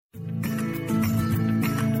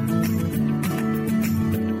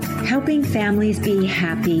helping families be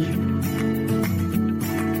happy.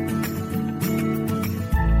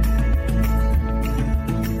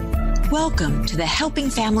 Welcome to the Helping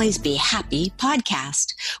Families Be Happy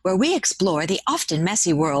podcast, where we explore the often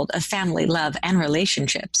messy world of family love and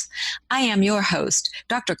relationships. I am your host,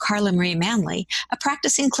 Dr. Carla Marie Manley, a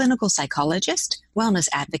practicing clinical psychologist, wellness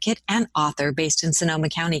advocate, and author based in Sonoma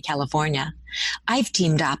County, California. I've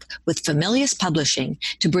teamed up with Familius Publishing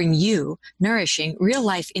to bring you nourishing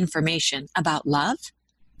real-life information about love,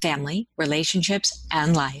 family, relationships,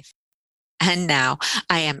 and life. And now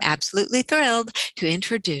I am absolutely thrilled to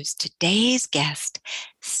introduce today's guest,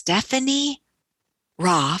 Stephanie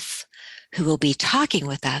Roth, who will be talking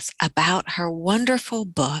with us about her wonderful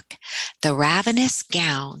book, The Ravenous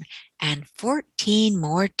Gown, and 14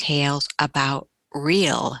 More Tales About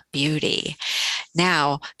Real Beauty.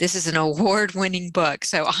 Now, this is an award-winning book,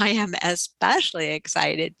 so I am especially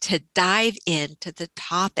excited to dive into the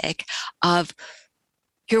topic of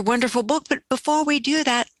your wonderful book. But before we do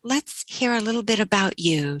that, let's hear a little bit about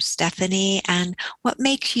you, Stephanie, and what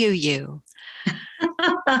makes you you.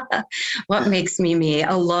 What makes me me?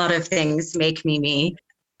 A lot of things make me me.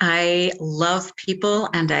 I love people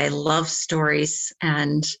and I love stories,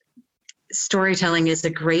 and storytelling is a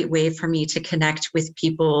great way for me to connect with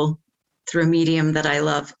people through a medium that I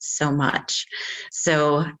love so much.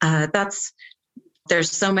 So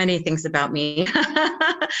there's so many things about me.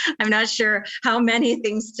 I'm not sure how many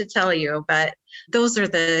things to tell you, but those are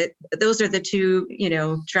the two,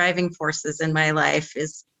 driving forces in my life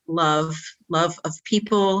is love of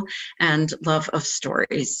people and love of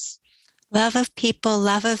stories. Love of people,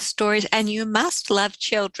 love of stories, and you must love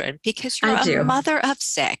children because you're a mother of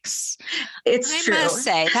 6. It's true. I must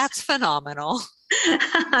say, that's phenomenal.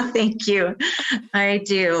 Thank you. I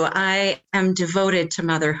do. I am devoted to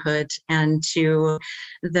motherhood and to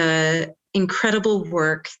the incredible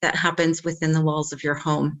work that happens within the walls of your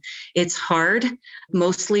home. It's hard,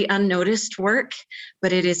 mostly unnoticed work,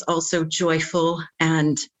 but it is also joyful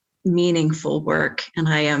and meaningful work. And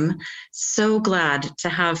I am so glad to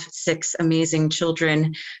have 6 amazing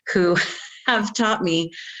children who have taught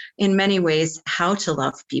me in many ways how to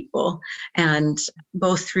love people, and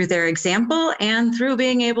both through their example and through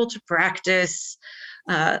being able to practice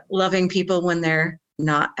loving people when they're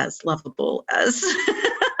not as lovable as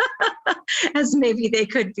as maybe they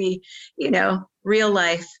could be. Real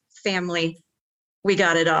life, family, we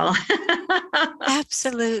got it all.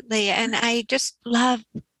 Absolutely. And I just love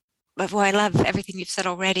everything you've said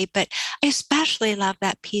already, but I especially love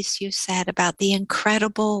that piece you said about the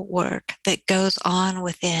incredible work that goes on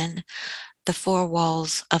within the 4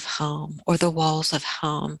 walls of home, or the walls of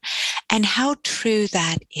home, and how true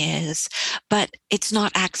that is. But it's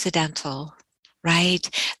not accidental, right?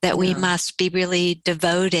 That we must be really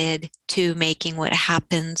devoted to making what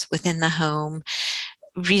happens within the home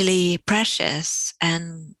really precious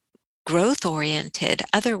and growth oriented.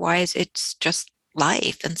 Otherwise, it's just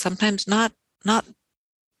life, and sometimes not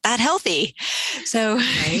that healthy. So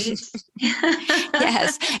right.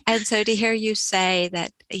 Yes. And so to hear you say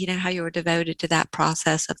that, how you were devoted to that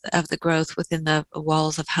process of the growth within the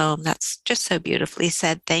walls of home, that's just so beautifully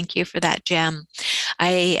said. Thank you for that gem.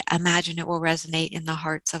 I imagine it will resonate in the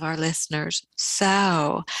hearts of our listeners.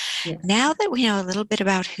 So Now that we know a little bit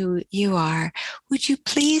about who you are, would you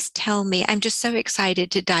please tell me, I'm just so excited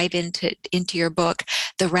to dive into your book,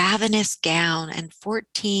 The Ravenous Gown and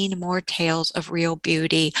 14 More Tales of Real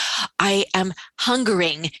Beauty. I am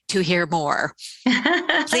hungering to hear more.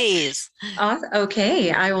 Please.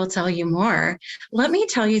 Okay, I will tell you more. Let me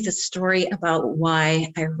tell you the story about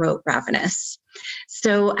why I wrote Ravenous.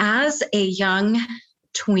 So as a young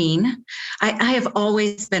tween, I have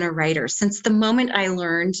always been a writer. Since the moment I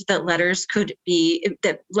learned that letters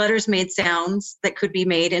made sounds that could be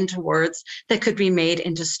made into words, that could be made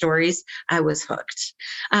into stories, I was hooked.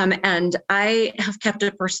 And I have kept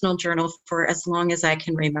a personal journal for as long as I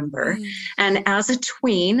can remember. And as a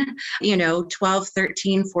tween, 12,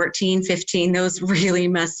 13, 14, 15, those really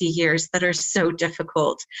messy years that are so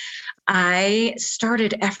difficult, I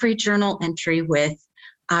started every journal entry with,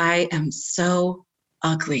 I am so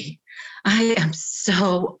ugly. I am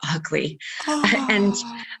so ugly. Oh. And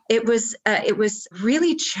it was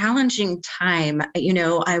really challenging time.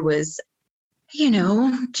 I was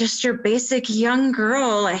just your basic young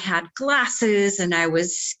girl. I had glasses and I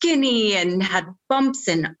was skinny and had bumps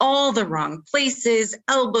in all the wrong places,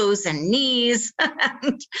 elbows and knees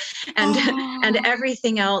and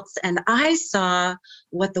everything else. And I saw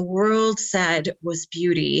what the world said was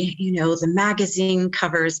beauty. The magazine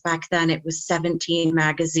covers back then, it was 17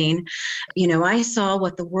 magazine. I saw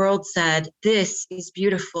what the world said, this is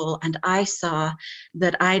beautiful. And I saw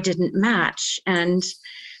that I didn't match. And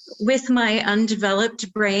with my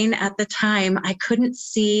undeveloped brain at the time, I couldn't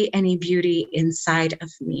see any beauty inside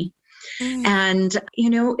of me. And,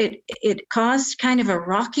 it caused kind of a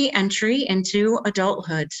rocky entry into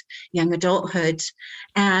adulthood, young adulthood.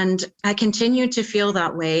 And I continued to feel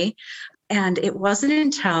that way. And it wasn't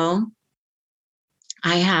until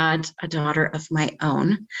I had a daughter of my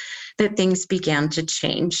own that things began to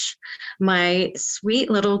change. My sweet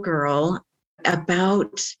little girl,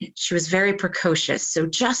 she was very precocious, so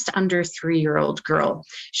just under 3-year-old girl.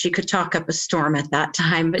 She could talk up a storm at that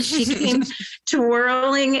time, but she came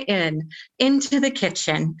twirling into the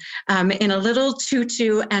kitchen in a little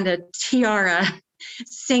tutu and a tiara,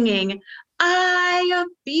 singing, "I, a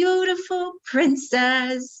beautiful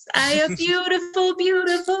princess, I, a beautiful,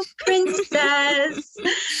 beautiful princess."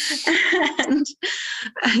 And,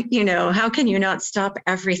 how can you not stop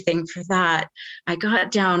everything for that? I got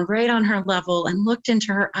down right on her level and looked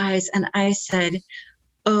into her eyes and I said,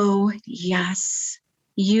 "Oh, yes,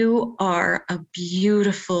 you are a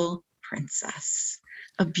beautiful princess,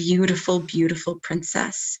 a beautiful, beautiful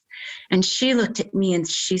princess." And she looked at me and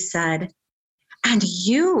she said, "And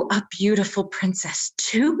you a beautiful princess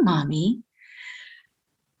too, Mommy."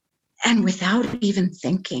 And without even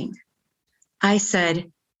thinking, I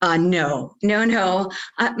said, no,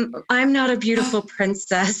 I'm not a beautiful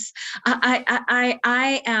princess. I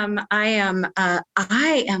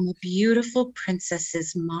am a beautiful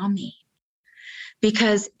princess's mommy.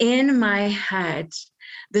 Because in my head,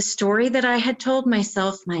 the story that I had told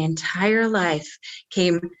myself my entire life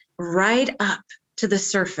came right up to the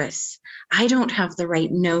surface. I don't have the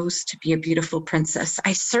right nose to be a beautiful princess.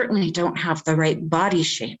 I certainly don't have the right body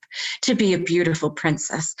shape to be a beautiful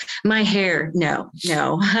princess. My hair, no.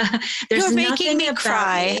 There's You're making me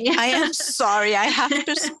cry. Me. I am sorry. I have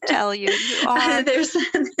to tell you, you are.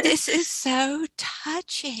 This is so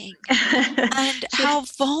touching. And how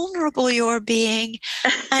vulnerable you're being,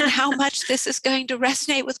 and how much this is going to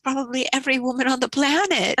resonate with probably every woman on the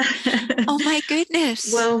planet. Oh my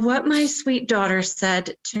goodness. Well, what my sweet daughter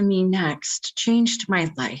said to me next changed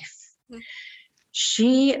my life.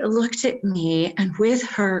 She looked at me and with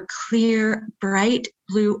her clear, bright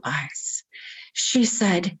blue eyes, she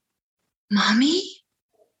said, "Mommy,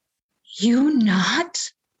 you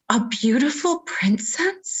not a beautiful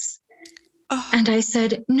princess?" Oh. And I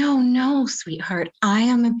said, no, sweetheart, I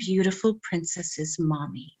am a beautiful princess's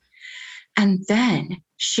mommy. And then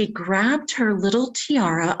she grabbed her little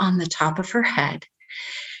tiara on the top of her head.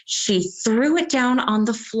 She threw it down on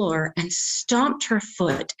the floor and stomped her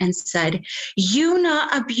foot and said, "You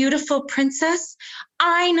not a beautiful princess?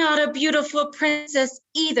 I not a beautiful princess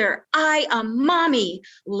either. I a mommy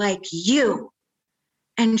like you."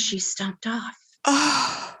 And she stomped off.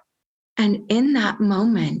 Oh. And in that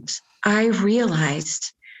moment, I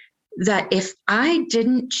realized that if I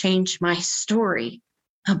didn't change my story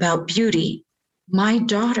about beauty, my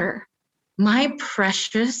daughter, my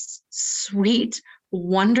precious, sweet,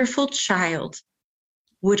 wonderful child,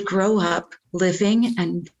 would grow up living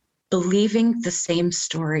and believing the same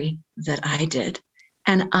story that I did.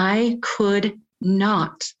 And I could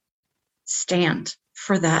not stand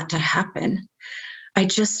for that to happen. I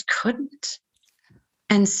just couldn't.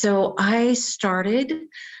 And so I started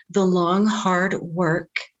the long, hard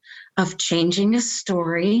work of changing a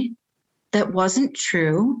story that wasn't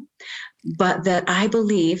true, but that I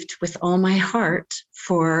believed with all my heart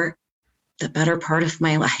for the better part of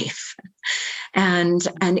my life. And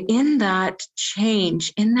in that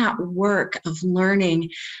change, in that work of learning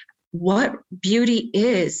what beauty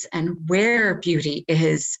is and where beauty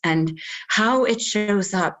is and how it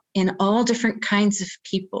shows up in all different kinds of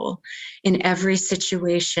people in every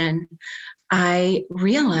situation, I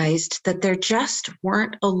realized that there just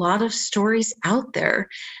weren't a lot of stories out there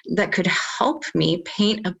that could help me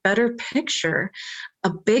paint a better picture, a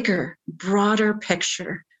bigger, broader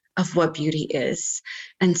picture of what beauty is.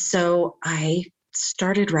 And so I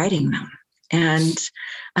started writing them. And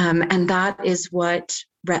that is what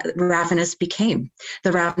Ravenous became.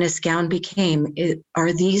 The Ravenous Gown became.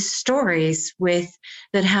 Are these stories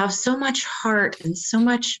that have so much heart and so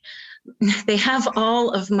much. They have all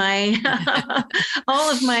of my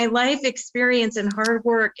life experience and hard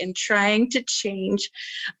work in trying to change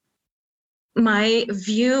my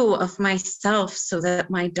view of myself so that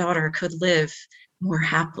my daughter could live more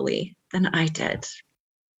happily than I did.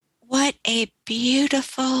 What a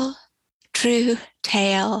beautiful, true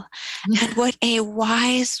tale. And what a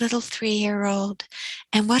wise little 3-year-old.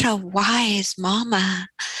 And what a wise mama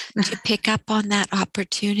to pick up on that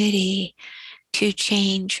opportunity to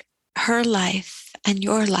change her life and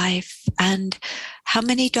your life. And how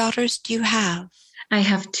many daughters do you have? I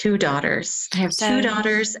have 2 daughters. I have 2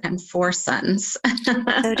 daughters and 4 sons.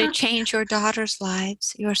 So to change your daughters'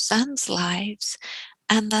 lives, your sons' lives,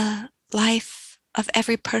 and the life of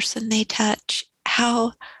every person they touch,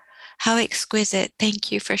 how exquisite.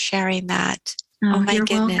 Thank you for sharing that. Oh, my you're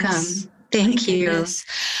goodness. Welcome. Thank you. Goodness.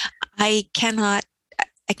 I cannot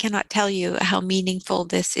tell you how meaningful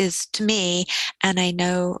this is to me, and I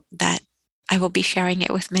know that I will be sharing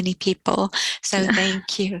it with many people. So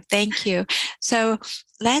thank you. Thank you. So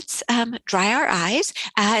let's dry our eyes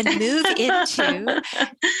and move into,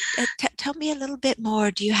 tell me a little bit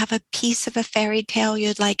more. Do you have a piece of a fairy tale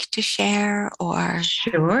you'd like to share? Or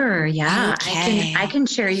Sure, yeah. Okay. I can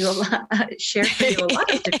share for you a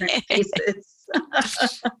lot of different pieces.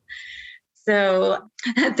 So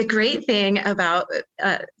the great thing about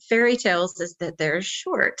fairy tales is that they're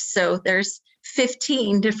short. So there's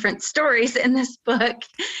 15 different stories in this book,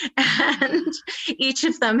 and each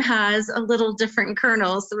of them has a little different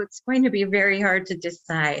kernel. So it's going to be very hard to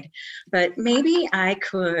decide. But maybe I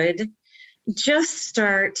could just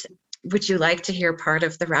start. Would you like to hear part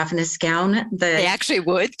of the Ravenous Gown? I actually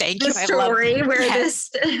would. Thank you. The story where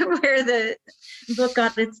the book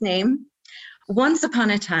got its name. Once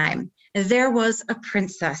upon a time, there was a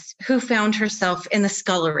princess who found herself in the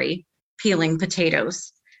scullery peeling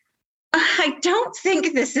potatoes. I don't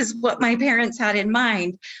think this is what my parents had in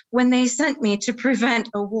mind when they sent me to prevent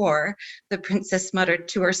a war, the princess muttered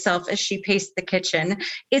to herself as she paced the kitchen.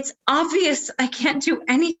 It's obvious I can't do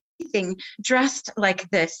anything dressed like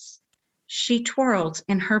this. She twirled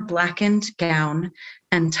in her blackened gown,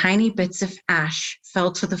 and tiny bits of ash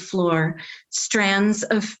fell to the floor. Strands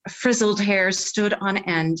of frizzled hair stood on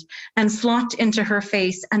end and flocked into her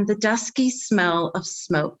face, and the dusky smell of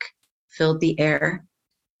smoke filled the air.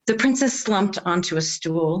 The princess slumped onto a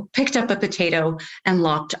stool, picked up a potato, and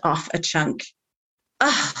lopped off a chunk.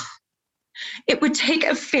 Ugh! It would take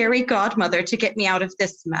a fairy godmother to get me out of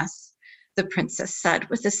this mess, the princess said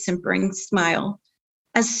with a simpering smile.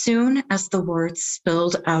 As soon as the words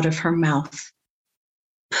spilled out of her mouth,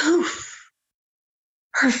 poof!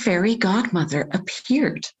 Her fairy godmother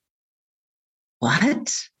appeared.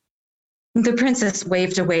 What? The princess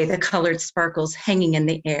waved away the colored sparkles hanging in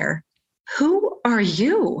the air. Who are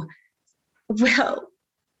you? Well,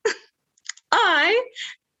 I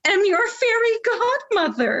am your fairy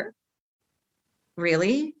godmother.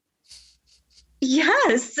 Really?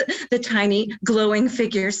 Yes, the tiny glowing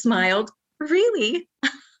figure smiled. Really?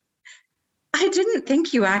 I didn't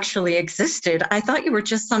think you actually existed. I thought you were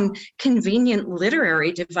just some convenient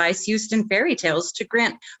literary device used in fairy tales to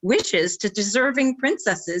grant wishes to deserving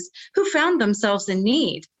princesses who found themselves in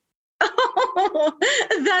need. Oh,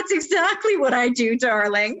 that's exactly what I do,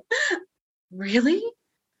 darling. Really?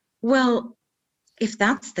 Well, if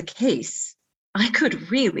that's the case, I could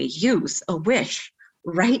really use a wish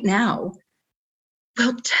right now.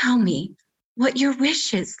 Well, tell me what your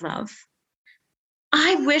wish is, love.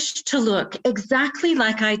 I wish to look exactly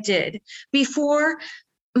like I did before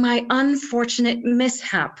my unfortunate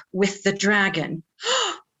mishap with the dragon.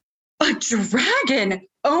 A dragon?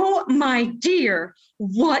 Oh, my dear,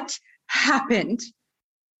 what happened?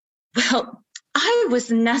 Well, I was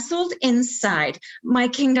nestled inside my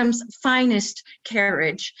kingdom's finest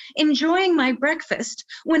carriage, enjoying my breakfast,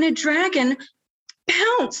 when a dragon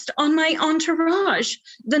pounced on my entourage.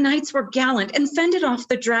 The knights were gallant and fended off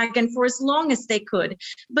the dragon for as long as they could,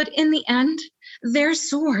 but in the end, their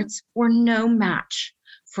swords were no match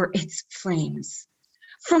for its flames.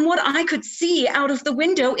 From what I could see out of the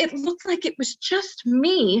window, it looked like it was just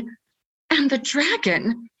me and the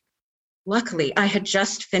dragon. Luckily, I had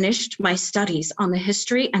just finished my studies on the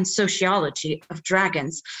history and sociology of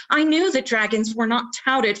dragons. I knew that dragons were not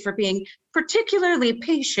touted for being particularly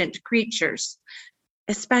patient creatures,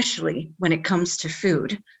 especially when it comes to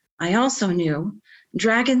food. I also knew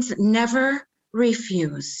dragons never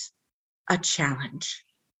refuse a challenge.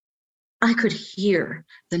 I could hear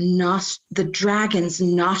the dragon's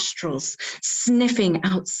nostrils sniffing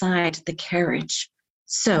outside the carriage.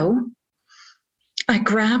 So I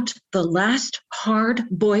grabbed the last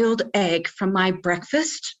hard-boiled egg from my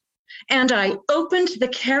breakfast, and I opened the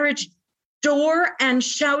carriage door and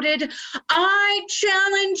shouted, I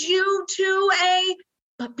challenge you to a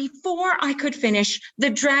But before I could finish,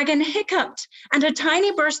 the dragon hiccuped, and a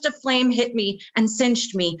tiny burst of flame hit me and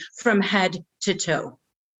singed me from head to toe.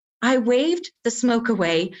 I waved the smoke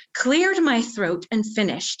away, cleared my throat, and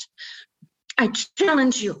finished. I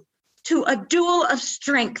challenge you to a duel of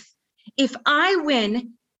strength. If I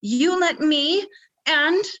win, you let me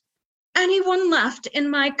and anyone left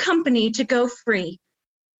in my company to go free.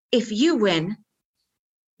 If you win,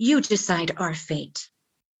 you decide our fate.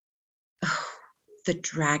 Oh, the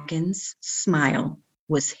dragon's smile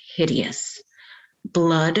was hideous.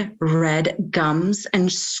 Blood red gums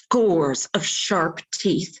and scores of sharp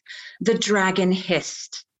teeth. The dragon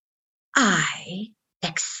hissed, I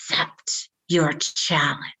accept your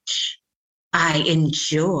challenge. I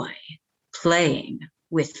enjoy playing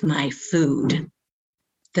with my food.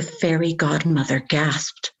 The fairy godmother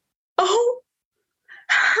gasped, oh,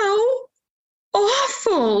 how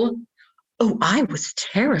awful. Oh, I was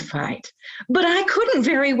terrified, but I couldn't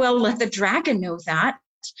very well let the dragon know that.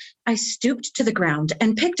 I stooped to the ground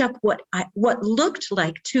and picked up what looked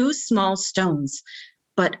like 2 small stones,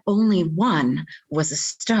 but only one was a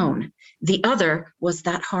stone. The other was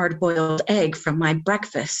that hard-boiled egg from my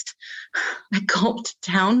breakfast. I gulped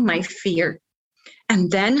down my fear. And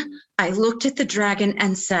then I looked at the dragon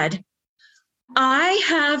and said, I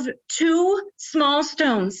have 2 small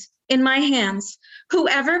stones in my hands.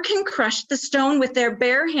 Whoever can crush the stone with their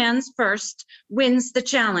bare hands first wins the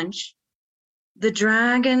challenge. The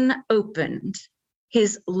dragon opened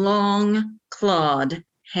his long, clawed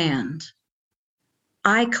hand.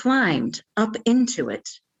 I climbed up into it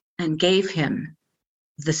and gave him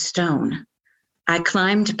the stone. I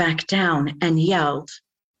climbed back down and yelled,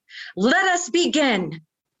 let us begin.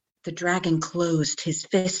 The dragon closed his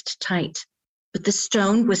fist tight, but the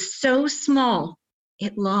stone was so small,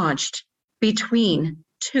 it lodged between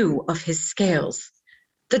 2 of his scales.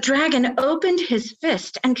 The dragon opened his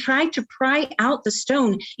fist and tried to pry out the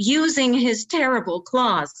stone using his terrible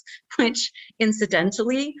claws, which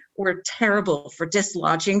incidentally were terrible for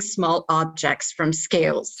dislodging small objects from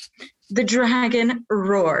scales. The dragon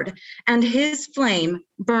roared, and his flame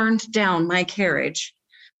burned down my carriage.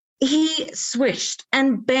 He swished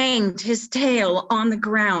and banged his tail on the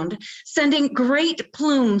ground, sending great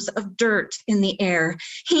plumes of dirt in the air.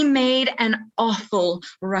 He made an awful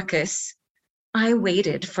ruckus. I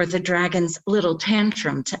waited for the dragon's little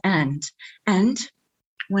tantrum to end, and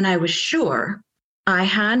when I was sure I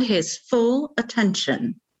had his full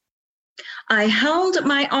attention, I held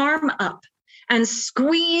my arm up and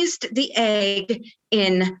squeezed the egg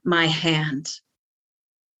in my hand.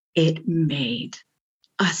 It made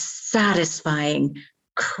a satisfying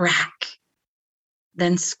crack,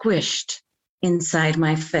 then squished inside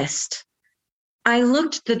my fist. I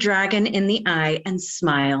looked the dragon in the eye and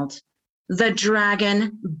smiled. The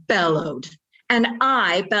dragon bellowed, and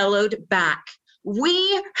I bellowed back.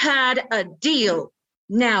 We had a deal.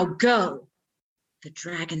 Now go. The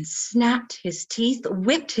dragon snapped his teeth,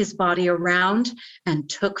 whipped his body around, and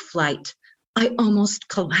took flight. I almost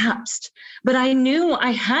collapsed, but I knew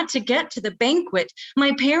I had to get to the banquet.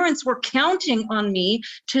 My parents were counting on me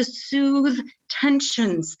to soothe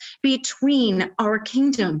tensions between our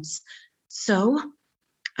kingdoms. So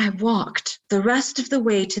I walked the rest of the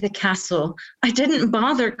way to the castle. I didn't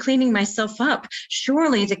bother cleaning myself up.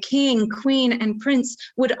 Surely the king, queen, and prince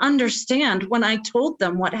would understand when I told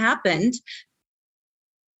them what happened.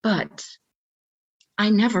 But I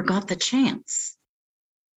never got the chance.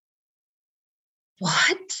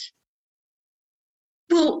 What?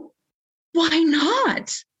 Well, why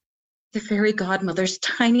not? The fairy godmother's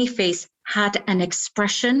tiny face had an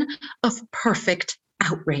expression of perfect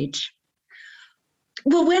outrage.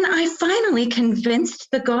 Well, when I finally convinced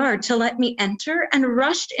the guard to let me enter and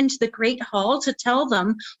rushed into the great hall to tell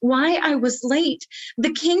them why I was late,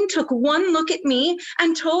 the king took one look at me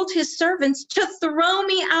and told his servants to throw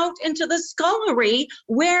me out into the scullery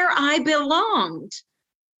where I belonged.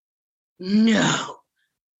 No.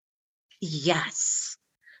 Yes.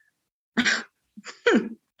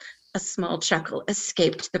 A small chuckle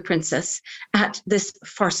escaped the princess at this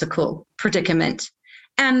farcical predicament.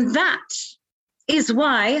 And that is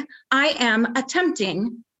why I am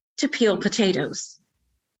attempting to peel potatoes.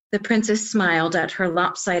 The princess smiled at her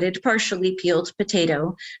lopsided, partially peeled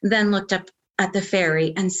potato, then looked up at the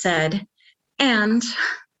fairy and said, and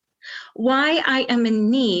why I am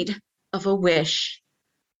in need of a wish.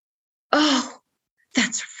 Oh,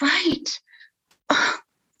 that's right. Oh,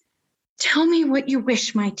 tell me what you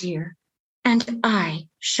wish, my dear, and I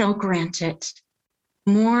shall grant it.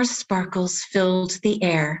 More sparkles filled the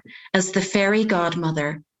air as the fairy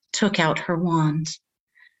godmother took out her wand.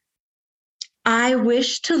 I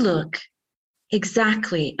wish to look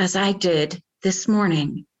exactly as I did this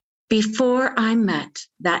morning before I met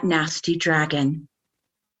that nasty dragon.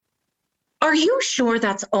 Are you sure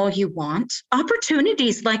that's all you want?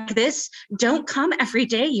 Opportunities like this don't come every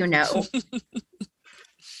day, you know.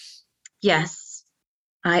 Yes,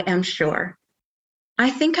 I am sure. I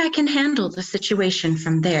think I can handle the situation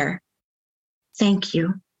from there. Thank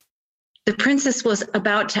you. The princess was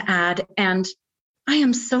about to add, and I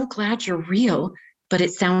am so glad you're real, but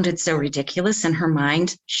it sounded so ridiculous in her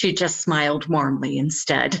mind, she just smiled warmly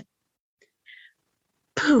instead.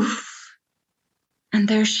 Poof! And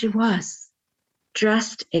there she was,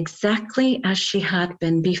 dressed exactly as she had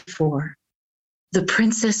been before. The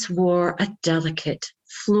princess wore a delicate,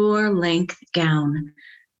 floor-length gown,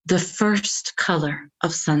 the first color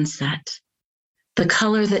of sunset, the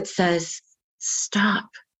color that says, stop,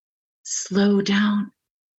 slow down.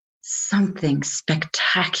 Something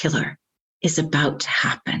spectacular is about to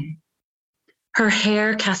happen. Her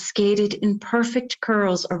hair cascaded in perfect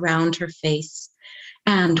curls around her face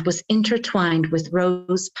and was intertwined with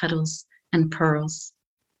rose petals and pearls.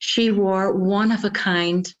 She wore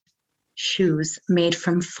one-of-a-kind shoes made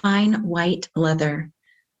from fine white leather.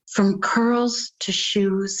 From curls to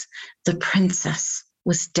shoes, the princess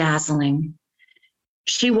was dazzling.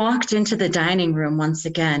 She walked into the dining room once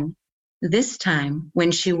again. This time,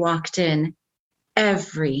 when she walked in,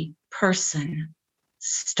 every person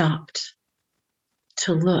stopped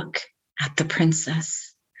to look at the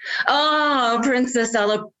princess. Oh, Princess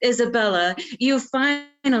Isabella, you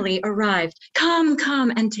finally arrived.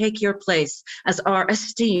 Come and take your place as our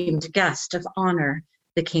esteemed guest of honor,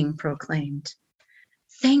 the king proclaimed.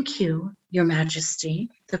 Thank you, your majesty,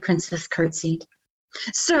 the princess curtsied.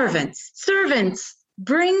 Servants,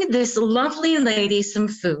 bring this lovely lady some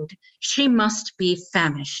food. She must be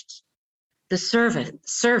famished. The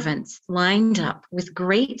servants lined up with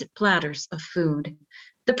great platters of food.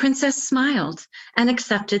 The princess smiled and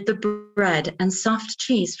accepted the bread and soft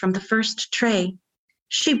cheese from the first tray.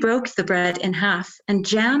 She broke the bread in half and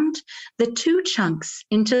jammed the 2 chunks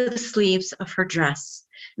into the sleeves of her dress.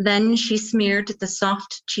 Then she smeared the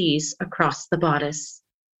soft cheese across the bodice.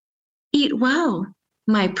 Eat well,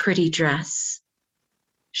 my pretty dress,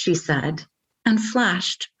 she said, and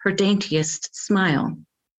flashed her daintiest smile.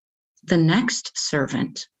 The next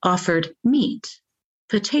servant offered meat,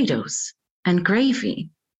 potatoes, and gravy.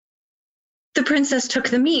 The princess took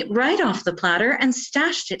the meat right off the platter and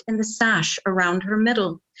stashed it in the sash around her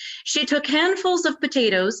middle. She took handfuls of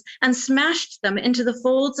potatoes and smashed them into the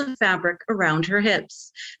folds of fabric around her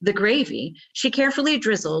hips. The gravy she carefully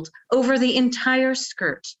drizzled over the entire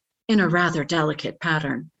skirt in a rather delicate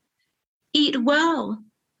pattern. Eat well,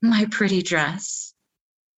 my pretty dress.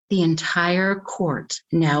 The entire court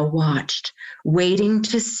now watched, waiting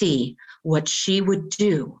to see what she would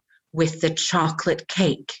do with the chocolate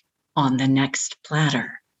cake on the next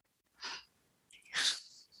platter.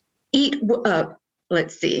 On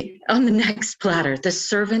the next platter, the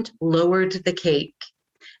servant lowered the cake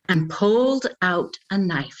and pulled out a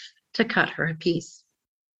knife to cut her a piece.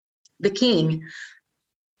 The king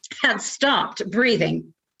had stopped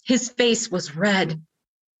breathing. His face was red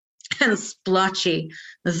and splotchy.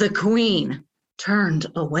 The queen turned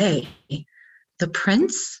away. The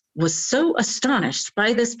prince was so astonished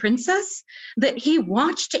by this princess that he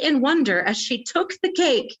watched in wonder as she took the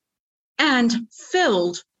cake and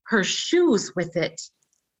filled her shoes with it.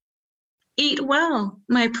 Eat well,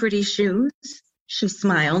 my pretty shoes, she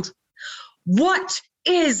smiled. What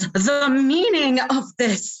is the meaning of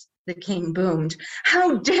this? The king boomed.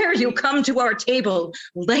 How dare you come to our table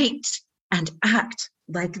late and act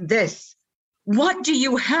like this? What do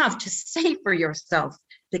you have to say for yourself?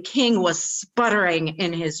 The king was sputtering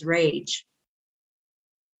in his rage.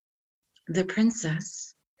 The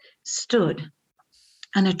princess stood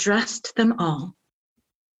and addressed them all.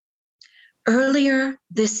 Earlier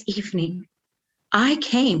this evening, I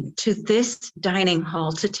came to this dining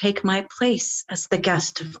hall to take my place as the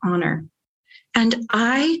guest of honor, and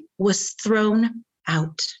I was thrown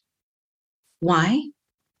out. Why?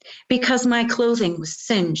 Because my clothing was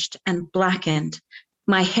singed and blackened,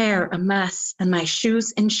 my hair a mess, and my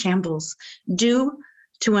shoes in shambles, due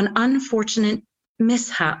to an unfortunate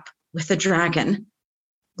mishap with a dragon.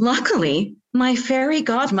 Luckily, my fairy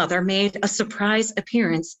godmother made a surprise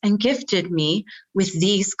appearance and gifted me with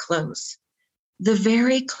these clothes. The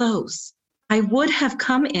very clothes I would have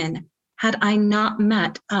come in had I not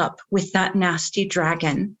met up with that nasty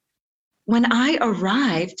dragon. When I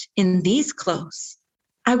arrived in these clothes,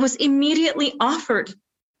 I was immediately offered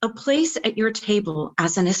a place at your table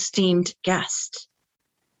as an esteemed guest.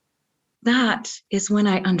 That is when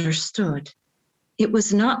I understood it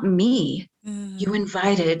was not me you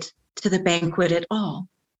invited to the banquet at all.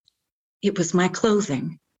 It was my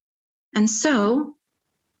clothing. And so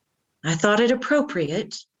I thought it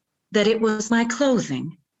appropriate that it was my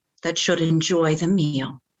clothing that should enjoy the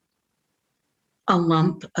meal. A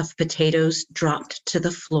lump of potatoes dropped to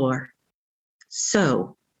the floor.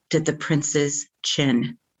 So did the prince's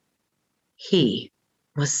chin. He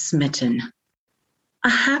was smitten. A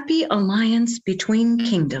happy alliance between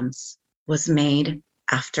kingdoms was made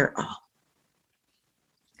after all.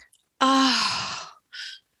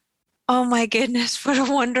 Oh my goodness, what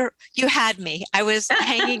a wonder. You had me. I was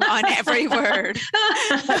hanging on every word.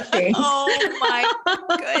 Oh my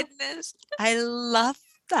goodness. I love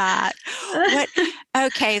that.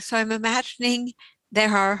 Okay, so I'm imagining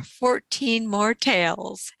there are 14 more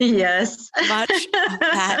tales. Yes. Much of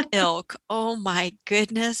that ilk. Oh my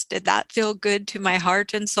goodness. Did that feel good to my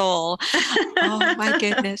heart and soul? Oh my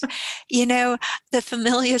goodness. You know, the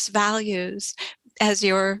Familius values, as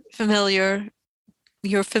you're familiar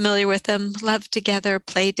with them: love together,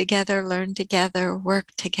 play together, learn together,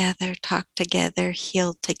 work together, talk together,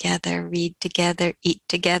 heal together, read together, eat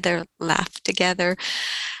together, laugh together.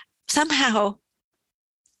 Somehow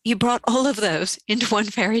you brought all of those into one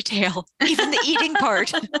fairy tale, even the eating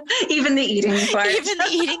part. Even the eating part. Even the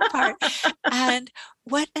eating part. And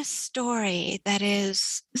what a story that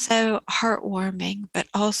is so heartwarming, but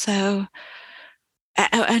also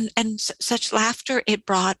and such laughter it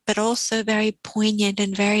brought, but also very poignant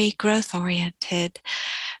and very growth oriented.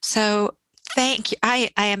 So thank you. I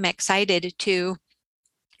am excited to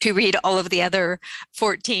read all of the other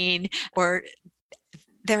 14, or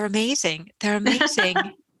they're amazing. They're amazing.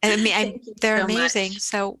 I mean, they're so amazing. Much.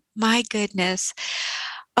 So my goodness.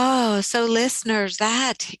 Oh, so listeners,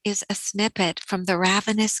 that is a snippet from The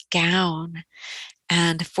Ravenous Gown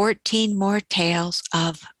and 14 more tales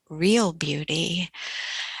of real beauty.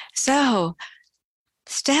 So,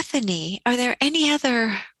 Stephanie, are there any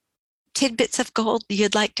other tidbits of gold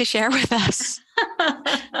you'd like to share with us?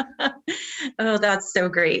 Oh, that's so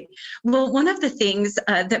great. Well, one of the things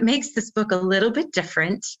that makes this book a little bit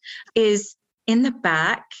different is in the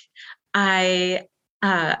back, I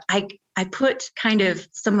put kind of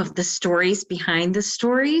some of the stories behind the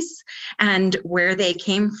stories and where they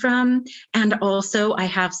came from. And also I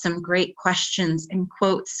have some great questions and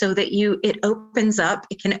quotes so that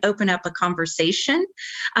it can open up a conversation.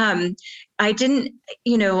 When I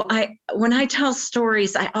tell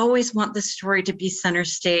stories, I always want the story to be center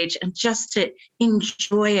stage and just to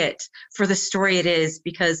enjoy it for the story it is,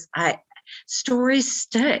 because stories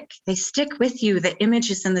stick. They stick with you. The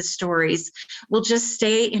images in the stories will just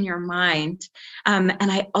stay in your mind. And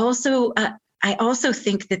I also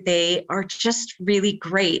think that they are just really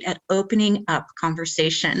great at opening up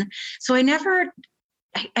conversation. So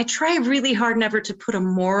I try really hard never to put a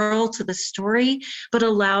moral to the story, but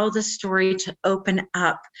allow the story to open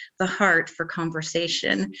up the heart for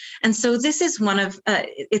conversation. And so this is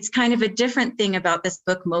it's kind of a different thing about this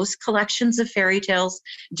book. Most collections of fairy tales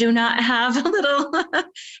do not have a little,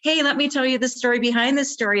 hey, let me tell you the story behind the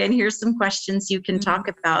story, and here's some questions you can talk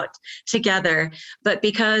about together. But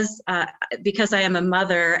because I am a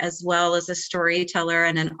mother as well as a storyteller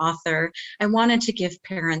and an author, I wanted to give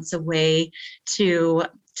parents a way to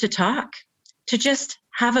talk, to just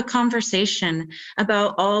have a conversation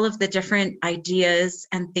about all of the different ideas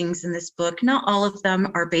and things in this book. Not all of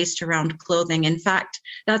them are based around clothing. In fact,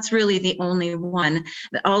 that's really the only one.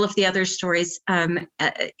 All of the other stories,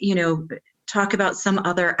 talk about some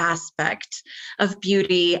other aspect of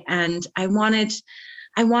beauty. And I wanted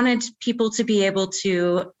people to be able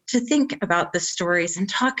to think about the stories and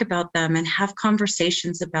talk about them and have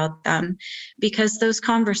conversations about them, because those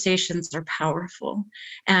conversations are powerful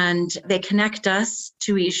and they connect us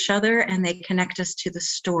to each other and they connect us to the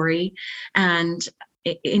story, and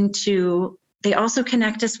they also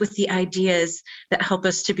connect us with the ideas that help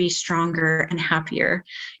us to be stronger and happier.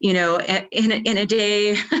 In a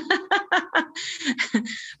day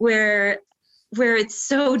where it's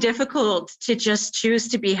so difficult to just choose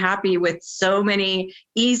to be happy with so many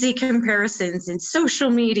easy comparisons in social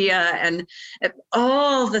media and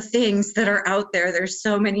all the things that are out there. There's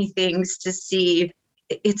so many things to see.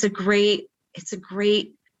 It's a great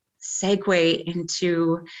segue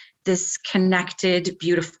into this connected,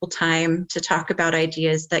 beautiful time to talk about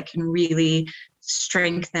ideas that can really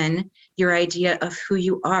strengthen your idea of who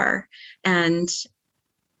you are, and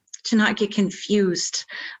to not get confused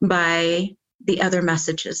by the other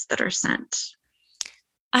messages that are sent.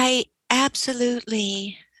 I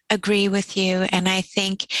absolutely agree with you. And I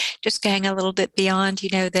think just going a little bit beyond,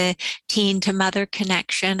 the teen to mother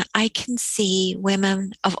connection, I can see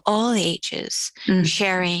women of all ages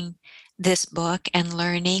sharing this book and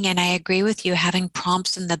learning. And I agree with you, having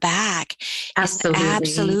prompts in the back Absolutely. is an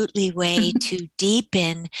absolutely way to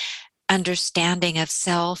deepen understanding of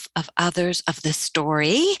self, of others, of the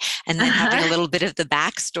story, and then having a little bit of the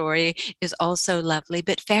backstory is also lovely.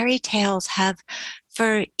 But fairy tales have,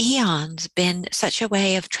 for eons, been such a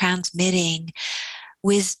way of transmitting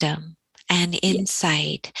wisdom and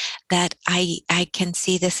insight that I can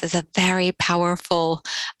see this as a very powerful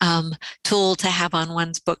tool to have on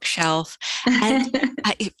one's bookshelf. And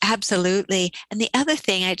absolutely. And the other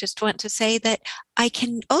thing I just want to say that I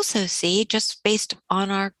can also see, just based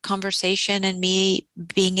on our conversation and me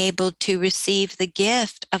being able to receive the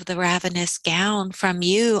gift of the Ravenous gown from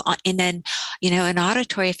you in an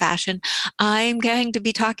auditory fashion, I'm going to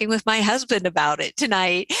be talking with my husband about it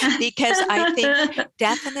tonight, because I think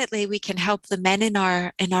definitely we can help the men in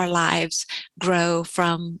our lives grow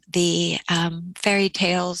from the fairy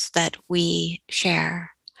tales that we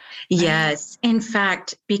share. Yes. In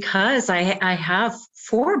fact, because I have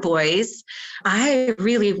 4 boys, I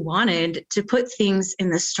really wanted to put things in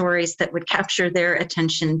the stories that would capture their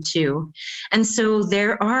attention too. And so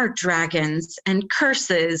there are dragons and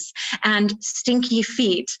curses and stinky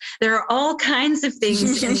feet. There are all kinds of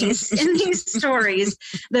things in these stories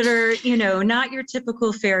that are, not your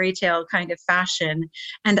typical fairy tale kind of fashion.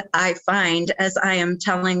 And I find, as I am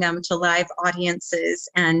telling them to live audiences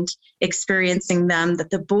and experiencing them, that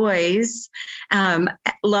the boys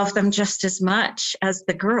love them just as much as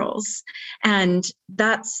the girls. And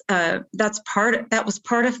that was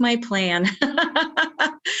part of my plan.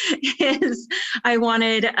 Is I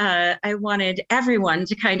wanted everyone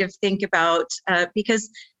to kind of think about, because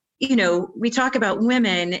we talk about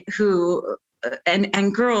women who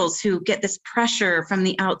and girls who get this pressure from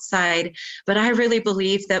the outside, but I really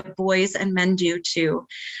believe that boys and men do too.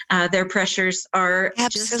 Their pressures are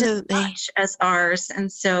absolutely just as much as ours,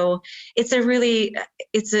 and so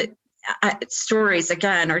stories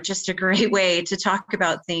again are just a great way to talk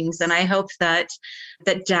about things. And I hope that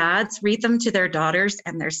dads read them to their daughters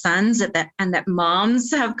and their sons, and that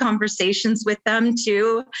moms have conversations with them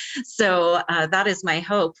too. So that is my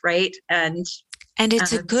hope, right? And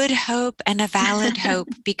it's a good hope and a valid hope,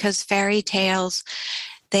 because fairy tales,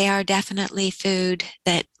 they are definitely food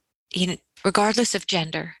that, regardless of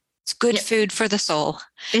gender, it's good food for the soul.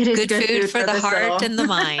 It is good food for the heart soul. And the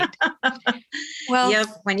mind. Well,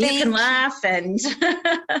 when you can laugh and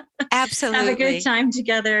absolutely have a good time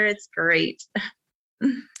together, it's great.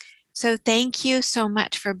 So thank you so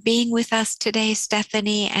much for being with us today,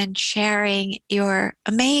 Stephanie, and sharing your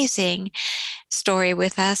amazing story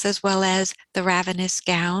with us, as well as the Ravenous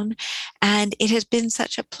gown. And it has been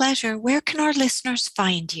such a pleasure. Where can our listeners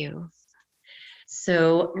find you?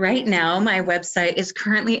 So right now, my website is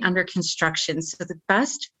currently under construction. So the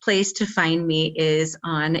best place to find me is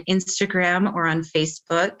on Instagram or on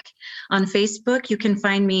Facebook. On Facebook, you can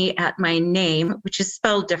find me at my name, which is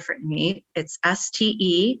spelled differently. It's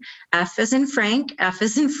Steph as in Frank, F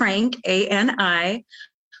as in Frank, ANI.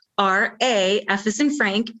 R-A, F as in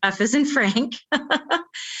Frank, F as in Frank,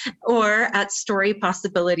 or at Story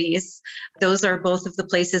Possibilities. Those are both of the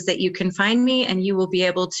places that you can find me, and you will be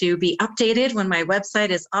able to be updated when my website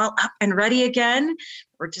is all up and ready again.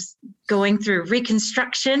 We're just going through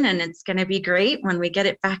reconstruction, and it's going to be great when we get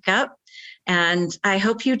it back up. And I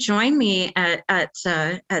hope you join me at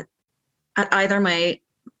either my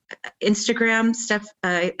Instagram,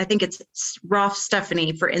 I think it's Roth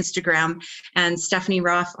Stephanie for Instagram, and Stephanie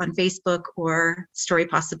Roth on Facebook, or Story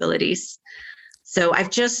Possibilities. So I've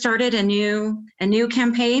just started a new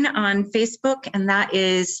campaign on Facebook, and that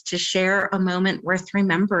is to share a moment worth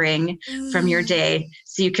remembering from your day.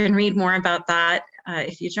 So you can read more about that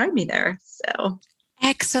if you join me there. So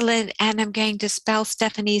excellent. And I'm going to spell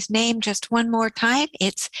Stephanie's name just one more time.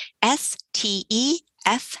 It's Steffani,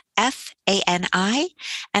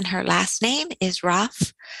 and her last name is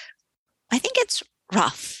Roth. I think it's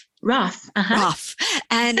Roth. Roth. Roth.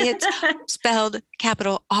 And it's spelled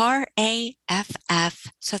capital R-A-F-F.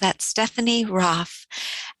 So that's Stephanie Roth.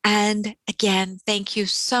 And again, thank you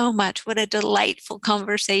so much. What a delightful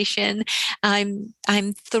conversation. I'm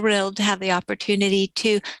thrilled to have the opportunity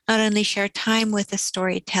to not only share time with a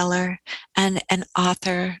storyteller and an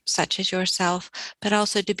author such as yourself, but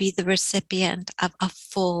also to be the recipient of a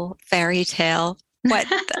full fairy tale.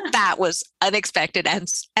 That was unexpected and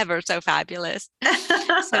ever so fabulous.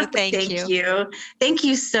 So thank you. Thank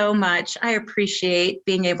you so much. I appreciate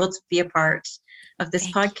being able to be a part of this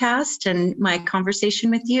podcast and my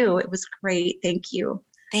conversation with you. It was great. Thank you.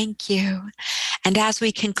 Thank you. And as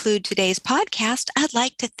we conclude today's podcast, I'd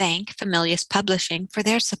like to thank Familius Publishing for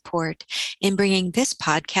their support in bringing this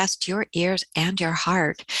podcast to your ears and your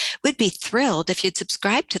heart. We'd be thrilled if you'd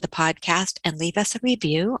subscribe to the podcast and leave us a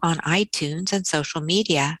review on iTunes and social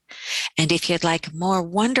media. And if you'd like more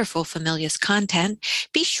wonderful Familius content,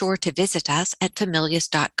 be sure to visit us at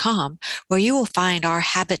familius.com, where you will find our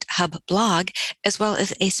Habit Hub blog, as well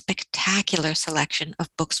as a spectacular selection of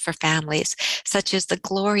books for families, such as the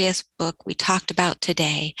glorious book we talked about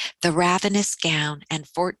today, The Ravenous Gown, and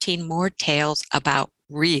 14 more tales about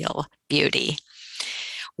real beauty.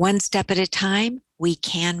 One step at a time, we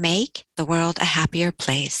can make the world a happier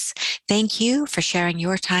place. Thank you for sharing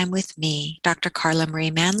your time with me, Dr. Carla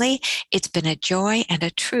Marie Manley. It's been a joy and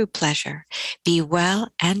a true pleasure. Be well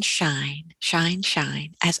and shine, shine,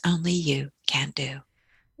 shine, as only you can do.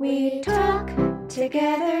 We talk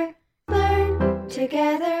together, learn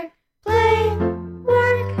together, play,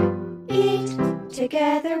 work, eat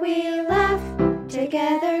together, we laugh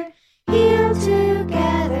together.